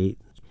trollale.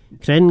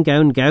 Kren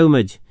gaun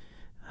gaumad.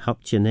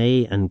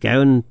 Hopchene and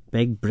gown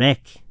beg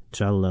breck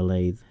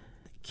trallale.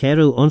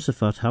 Keru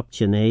unsafot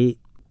hopchene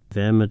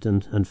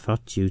vermiden and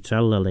fotu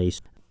trallale.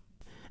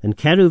 And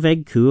keru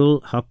veg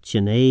cool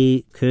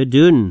hopchene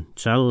kerdun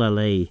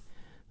trallale.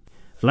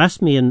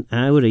 Flas me an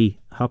auri,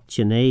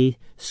 hoptjene,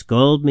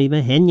 scold me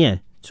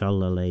henye,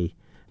 trollalay.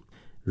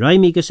 Rai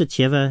me gus a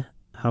chiva,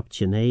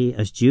 hoptjene,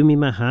 as dew me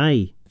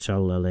hai,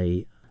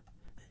 trollalay.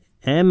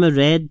 A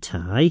red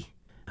tie,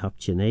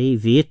 hoptjene,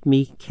 viet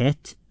me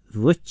ket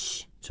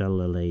vuch,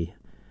 trollalay.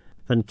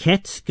 Van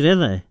ket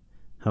skrille,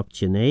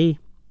 hoptjene,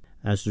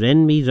 as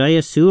ren me rai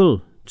a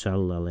soul,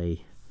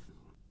 trollalay.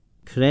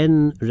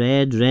 Kren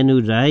red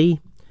renu rai,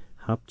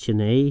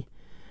 hoptjene,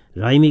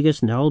 rai me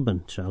gus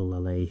nalban,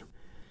 trollalay.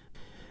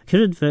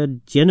 Cyrd ver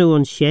genu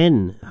on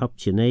shen,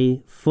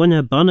 hoptjene,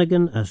 funna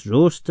bonnigan as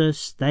rooster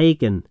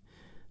steigen,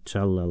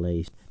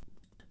 trollalay.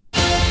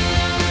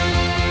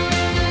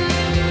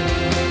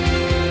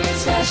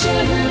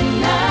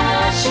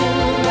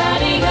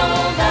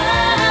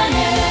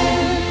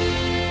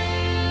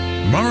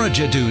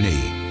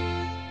 Morajadooney.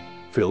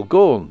 Phil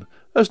Gorn,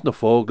 as na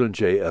foglen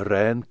jay a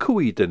ren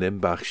cwyd yn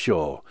imbach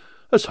sio,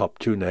 as hop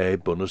to ne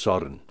bunus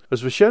orn,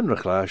 as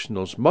vishenrach lash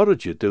nos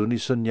Morajadooney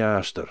san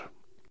jaster.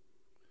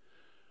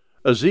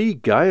 As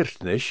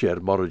geirtnish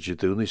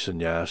Morajadooney san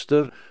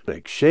jaster,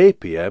 reg 6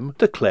 p.m.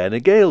 de kleine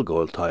geil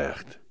goel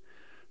taecht.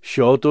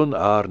 Siodun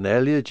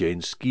Arnelia Jane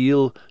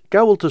Skiel,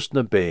 gaweltus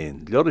na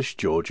bain, Lorish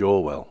George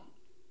Orwell.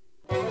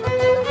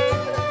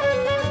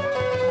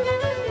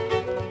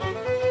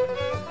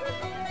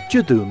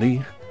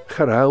 Jadooney,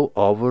 charau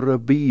over a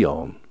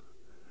bion.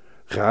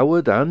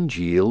 Gawad an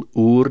giel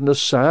oer na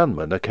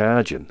sanma na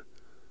cajin.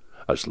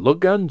 As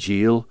lug an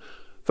giel,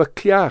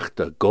 verklaagt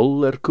a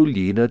gull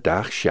coline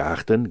dag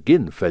schachten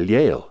gin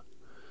verlieel.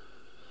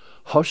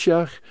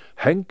 Hoshach,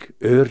 henk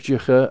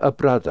urgige a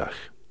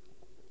bradach.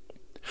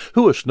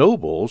 Who a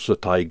snowballs a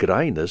tai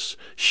grinus,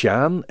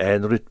 shan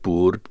enrit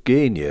boerd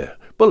genie,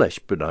 belesh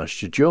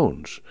benasje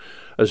Jones,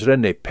 as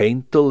renne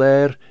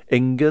paintel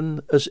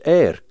ingen as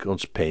erk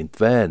ons paint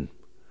van.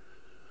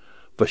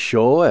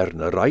 Vashaw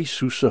na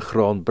reishoese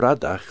graan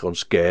bradach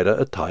ons gere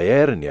a tai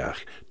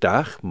ernjach,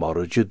 dag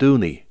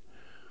Morajadooney.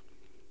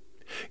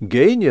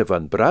 Genie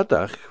van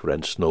bradach,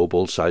 ren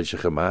snowball salje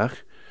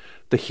gemaag,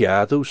 de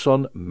gjadu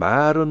son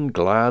maren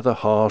glade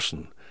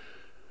hasen.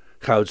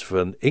 Gouds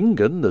van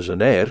ingen as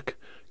een erk,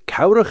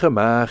 kaurige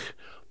maag,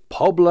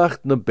 poblacht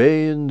na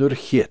been door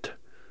git.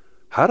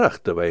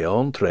 Harach de wij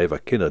aantreva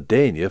kinna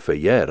denie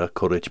verjere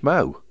courage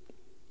mau.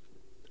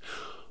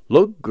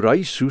 Lug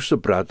reishoese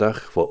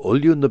bradach voor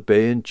ulju na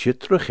been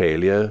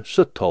chitregelia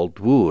se told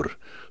woer,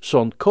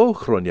 son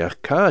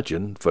kochronjach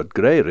kajen wat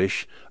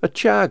greirish a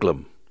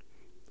chaglum.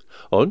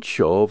 Ons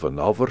sjo van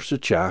over se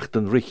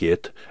chachten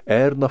rigit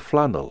na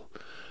flannel,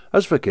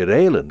 as we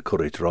gerelen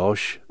courage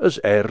rosh as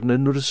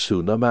in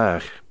resuna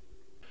maag.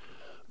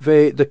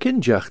 Ve de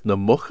kinjacht na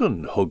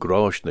mochen hog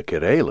rosh na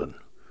gerelen.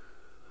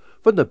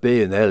 Van de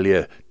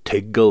been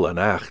tiggel en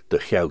acht de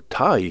gauw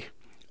tai,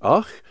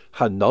 ach,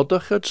 ha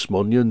noddach het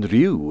smonjen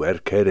rieuw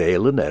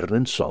kerelen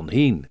een son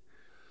heen.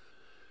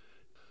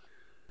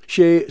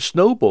 She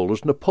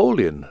snowballers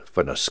Napoleon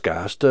van a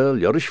skaste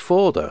jorish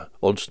voda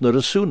ons na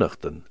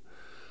resunachten.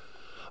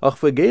 Ach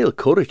vergeel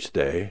courage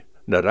day,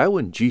 na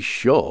rauwen G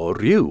shaw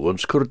rieuw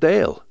ons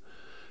cordeel.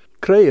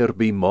 Kreier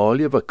bi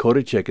malje va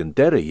courage egen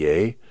derre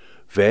je,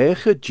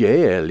 vege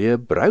je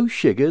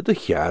brouwshige de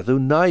gjadu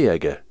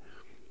naege.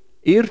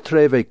 Eer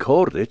treve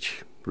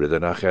cordage,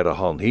 riddenach a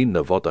han hin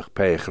na vodach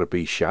pechre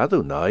bi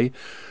shadu nai,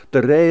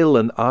 de rail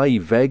en ai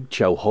veg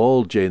chow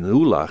hall jen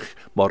ulach,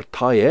 mar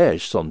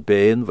taiesh son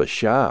been va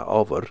sha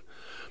over,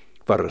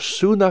 var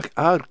soonach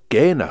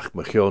genach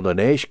mechion an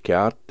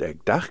eiskart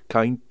eg dag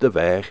kaint de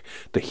weg,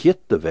 de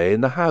hit de wei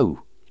na hou.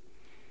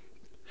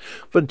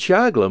 Van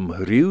chaglum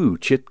rieuw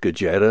chit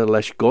gejerre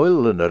lesh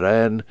goil en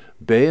ren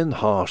been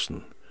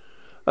hasen,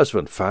 as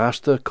van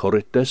faste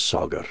corrit de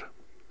sogger.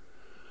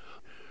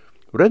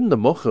 Ren de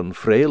mochen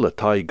frele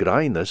tai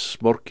grinus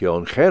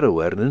morkion gerro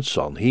in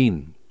son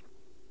heen.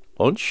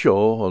 Ons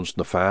sjo ons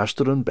na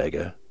faster en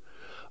begge,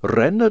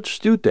 ren het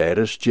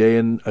studeres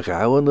jane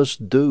gauwenes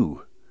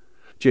doe,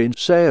 jane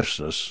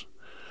sersnes,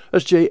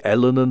 as jay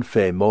ellen en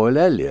femoil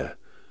elje,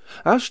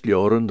 as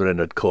ljoren ren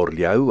het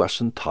korljau as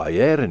een tai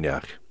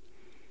ernjach.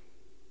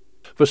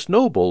 We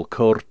snowball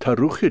kor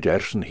taruchid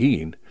ersen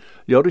heen,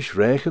 jorish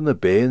regen de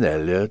been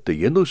elje de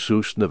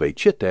jinnoesoes na we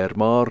chit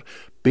maar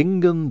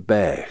bingen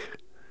beg.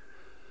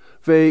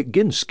 We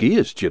gin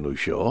skies jinnu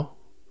sjo,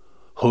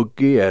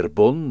 huggy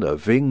bun a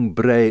ving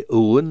brei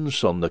oen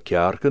son de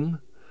kjarken,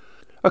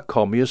 a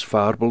commies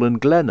farbel en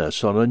glenne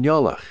son een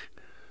jollach,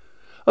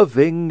 a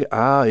ving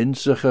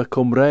insige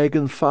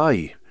komregen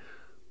fai,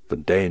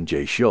 van den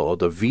jay sjo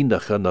de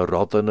wienige na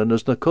rodden en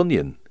is na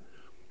kunjen.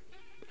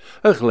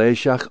 A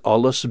gleisach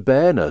alles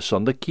bijna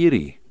son de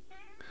kiri,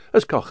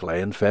 as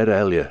kochleien ver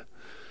elje,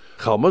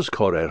 gammes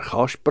kor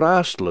gosh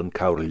brastelen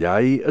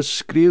kaurljai as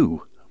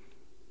skreeuw.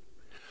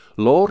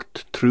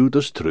 Lord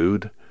Trudus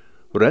Trude,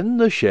 ren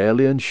de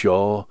Shelley en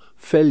Shaw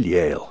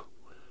felieel.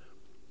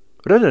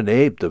 Ren een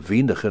eeb de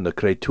wienige na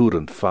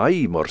creaturen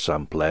fai mor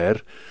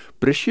sampler,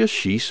 brisje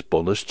schies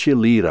bonnes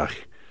chilirach.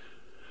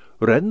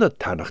 Ren de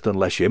tannachten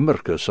lesh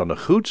immerkes aan a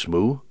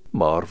goedsmoe,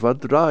 maar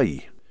wat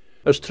rai.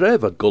 As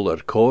treva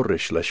guller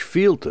korish lesh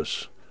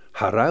fieltes,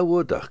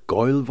 harawe da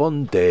goil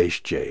van deis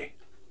jay.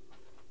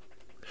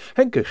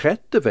 Henke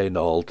get de vein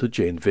alte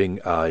Jane ving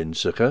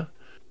ainsige,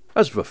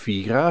 as we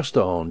fieraast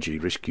aangie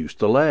rescues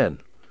de lijn.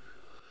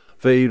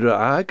 Vere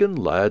agen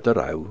leid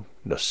rauw,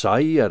 na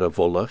saai a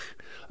volach,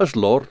 as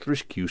Lord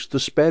rescues de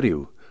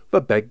sperriw,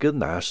 we beggen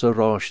nas a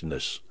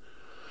rationis.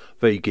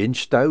 Ve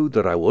ginstau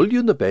de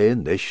rauwulje na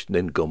bein nish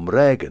nin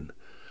gumregen,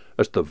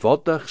 as de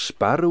vodach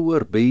sparrow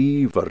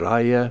bi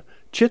varaya,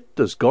 chit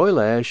as goil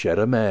ash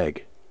a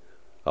meg.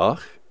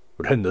 Ach,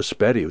 ren de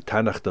sperriw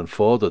tannacht an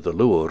fode de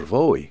loer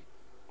voi.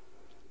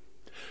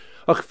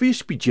 Ach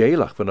vis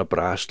bijelach van a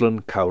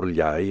braslen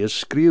kaurljai is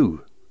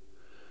skriw.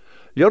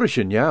 Joris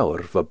en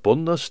jouwer va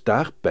bunnas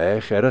dag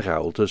beg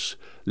galtes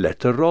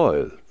letter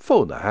royal,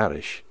 fona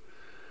harish.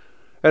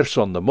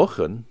 Son de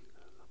mochen,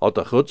 od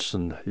a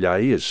chudsen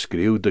ljai is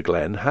skriw de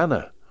Glen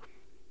Hanna.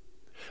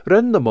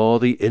 Ren de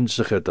modi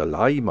inzige de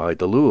lai mai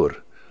de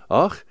loer,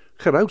 ach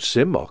gerout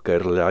simok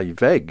lai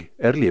weg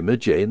limme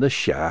jane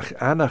sjaag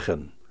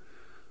anachen.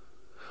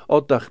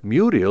 Od dag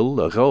Muriel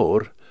a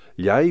gaur,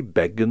 jij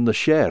beggen de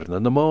schern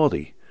en de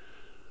modi.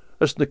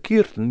 As na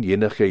kierten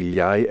jenach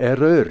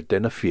jij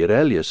den a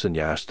Fiorelius en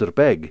jaster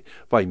beg,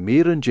 vai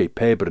mieren je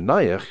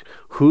pebernaiach,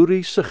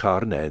 huri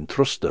sachar en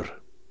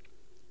truster.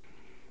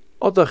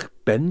 Odach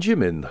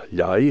Benjamin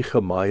jij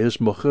gemaias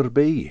mocher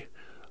bij.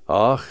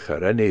 Ach,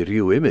 renne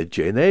rieuw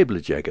image en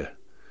ebledjegge.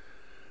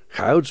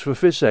 Gouds voor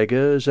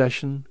visegge,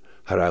 zeschen,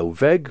 herau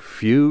weg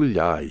few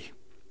jij.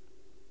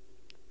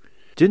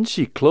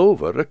 Dinsie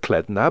clover a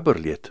kled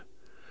naberliet.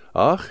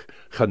 Ach,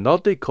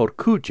 genoddi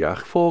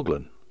korkujach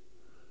vogelen.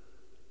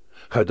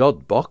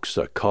 Gedod box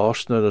a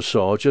kostner a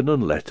sogen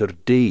en letter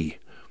D.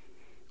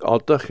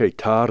 Oddach e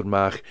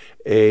tarmach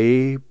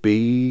A,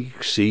 B,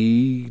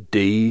 C,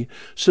 D,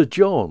 se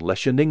John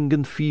lesh een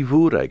ingen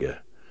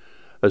fivurege.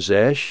 As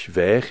esch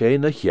weg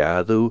een a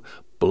jadu,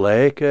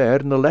 bleke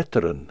na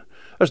letteren,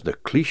 as de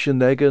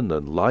klischeneggen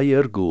en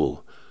leier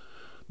goel.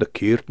 De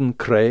kierten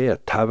kree a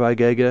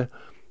tavagege,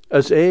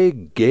 as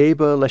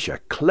gebe lesh a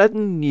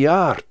kledden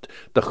jaart,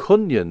 de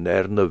gunjen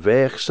na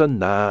weg sa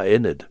na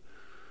inned.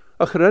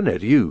 Ach ren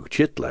riw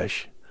chit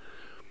lesh.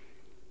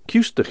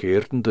 Kius de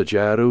geerten de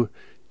jaru,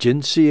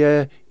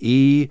 Jinsia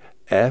E,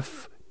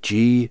 F,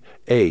 G,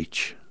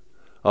 H.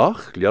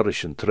 Ach,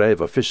 ljorischen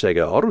treva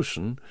fissege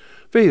orusen,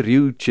 ve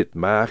riw chit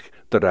maach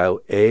de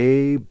rau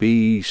A,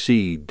 B,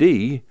 C,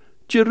 D,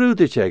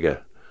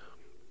 jeruditjege.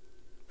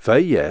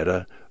 Vij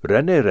jere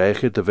renne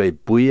reiche de ve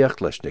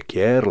boeiach les ne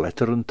keer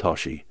letteren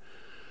toshi.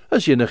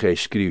 As je nog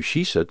schreeuw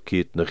schieset,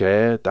 kiet nog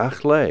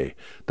dag lei,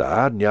 de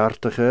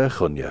aardnjaartige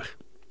gunjach.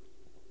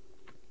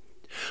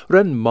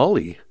 Ren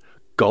Molly,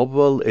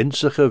 gobbel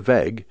inzige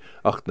weg,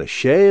 ach ne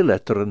schee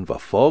letteren va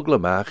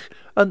vogelmach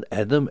an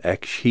edem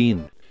ek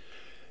schien.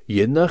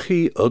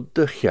 Jinnachi ud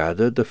de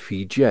chade de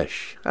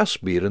fijesh, as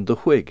mieren de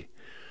whig.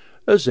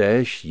 As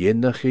esch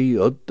jinnachi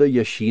ud de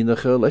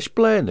jeshinige les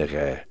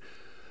pleinige.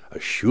 A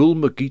schul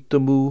me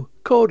gietemu,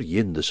 kor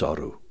jindes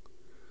oru.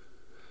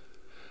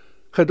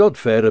 Gedod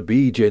verre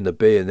bij in de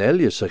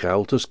BNL zich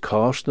altes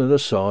kosten a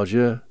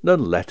sage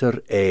nan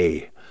letter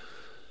A.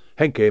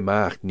 Henke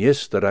maakt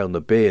nies aan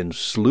de been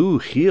sloe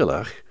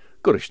gielach,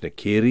 gorish ne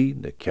kiri,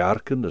 ne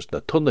kjarken, as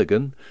ne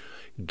tunnigen,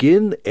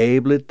 gin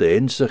eblet de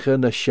inzige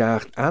ne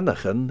sjacht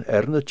anachen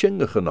ne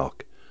tjingigen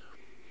ook.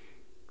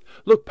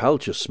 Look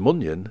paltjes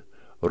munjen,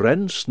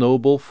 ren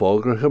snowball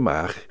volger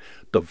gemaach,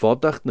 de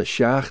voddag ne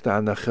sjacht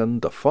anachen,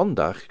 de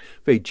vandag,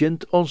 we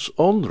jint ons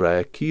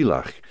onrij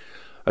kielach,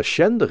 a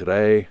sjendig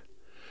rij,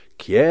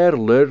 kier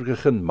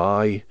lurgigen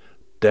mai,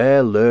 de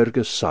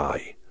lurge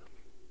saai.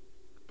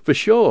 For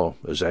sure,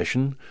 as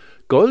eschen,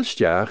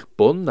 goilstjach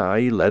bun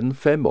nai len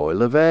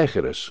femoile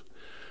wegeres.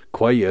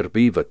 Quayer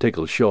beaver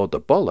tiggle shaw de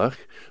bollach,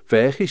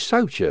 veg is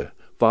soutje,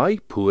 vai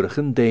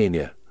poerigen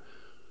denie.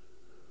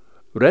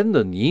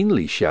 Renden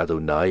jinli shadow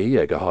nai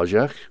ege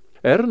hojach,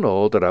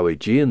 no der au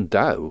jean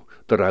dau,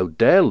 der au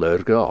de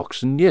lurge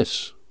oxen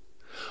nis.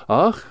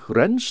 Ach,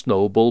 ren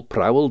snowball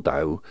prowel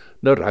dau,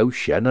 na rau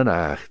shen en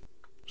acht.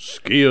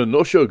 Skia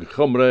nushug,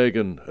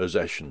 chumregen, as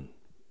eschen.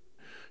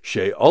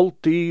 She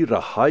alti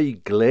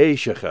rahai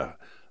gleesige,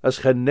 as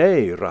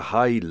gene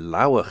rahai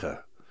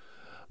lauwige.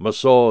 Maar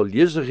so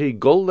liezigi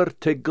golder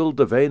tiggel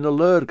de vene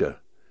lurge.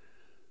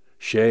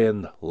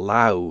 Sheen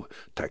lauw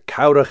te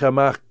kaurige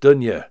macht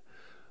dunje,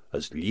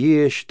 as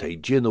liesch te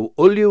ginu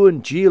ulju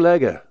en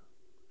gielege.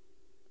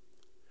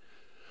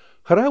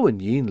 Gerauwen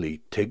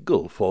jienli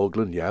tiggel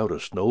vogelen jouwre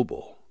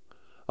snowball.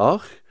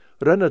 Ach,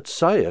 ren het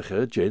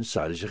saaiige jen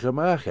saalige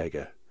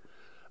maachege.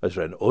 As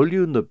ren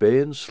ulju de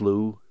been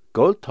sloe,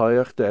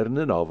 goldtuig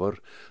in over,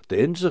 de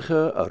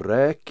inzige a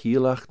rij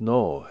kielach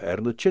no,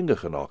 ne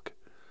tjingigen ook.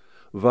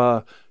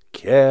 Va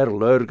keer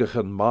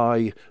lurgigen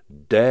mai,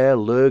 de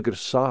lurger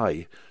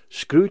saai,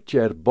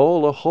 skruut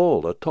bole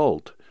hole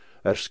tolt,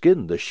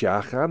 skin de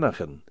sjaach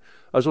anachen,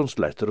 as ons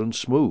letteren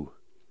smoe.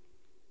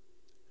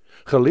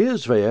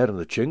 Gelees wij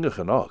ne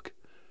tjingigen ook,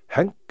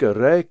 henke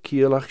rij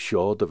kielach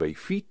sjo de wij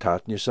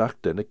fietatjesach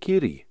den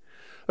kiri,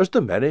 as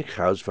de mennig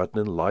chaus wat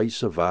in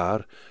lais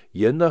waar,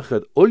 jinnach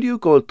het ulju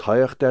gol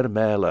tuig der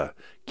mele,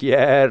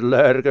 Kier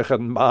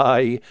lurgigen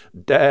mai,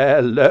 de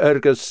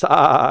lurge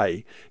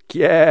saai,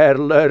 Kier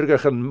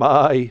lurgigen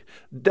mai,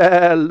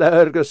 de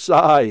lurge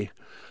saai.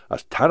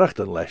 As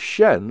tanachten les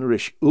shen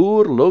rish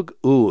oer lug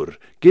oer,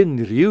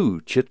 gin riw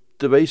chit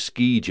de wij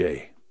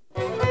skije.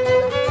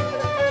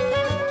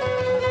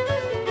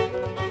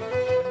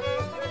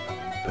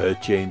 Per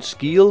Jane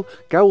skiel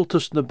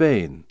gaultus na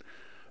been.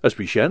 As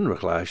we shen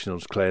reclashen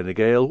ons kleine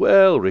gale,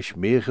 wel rish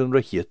meegen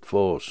rechit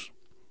voos.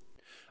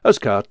 As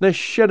kaartnes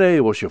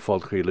shenne was je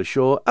volkriele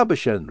show, aber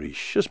shen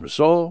rish, as me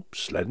saw,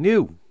 sled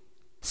new.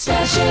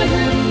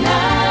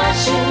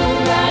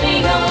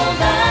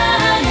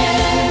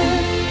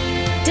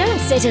 Don't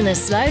sit in the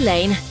slow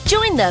lane.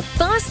 Join the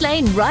fast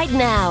lane right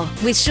now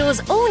with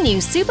Shaw's all-new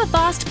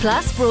Superfast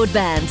Plus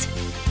broadband.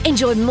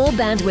 Enjoy more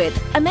bandwidth,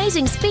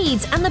 amazing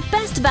speeds and the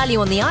best value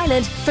on the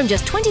island from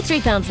just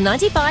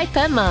 £23.95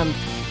 per month.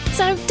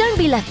 So don't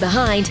be left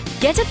behind.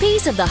 Get a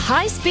piece of the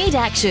high-speed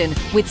action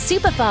with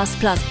Superfast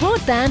Plus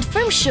broadband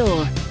from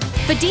Shaw.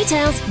 For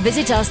details,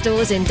 visit our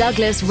stores in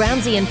Douglas,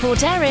 Ramsey and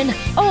Port Erin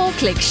or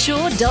click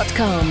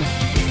shaw.com.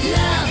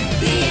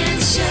 Love being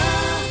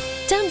Shaw.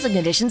 Terms and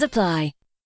conditions apply.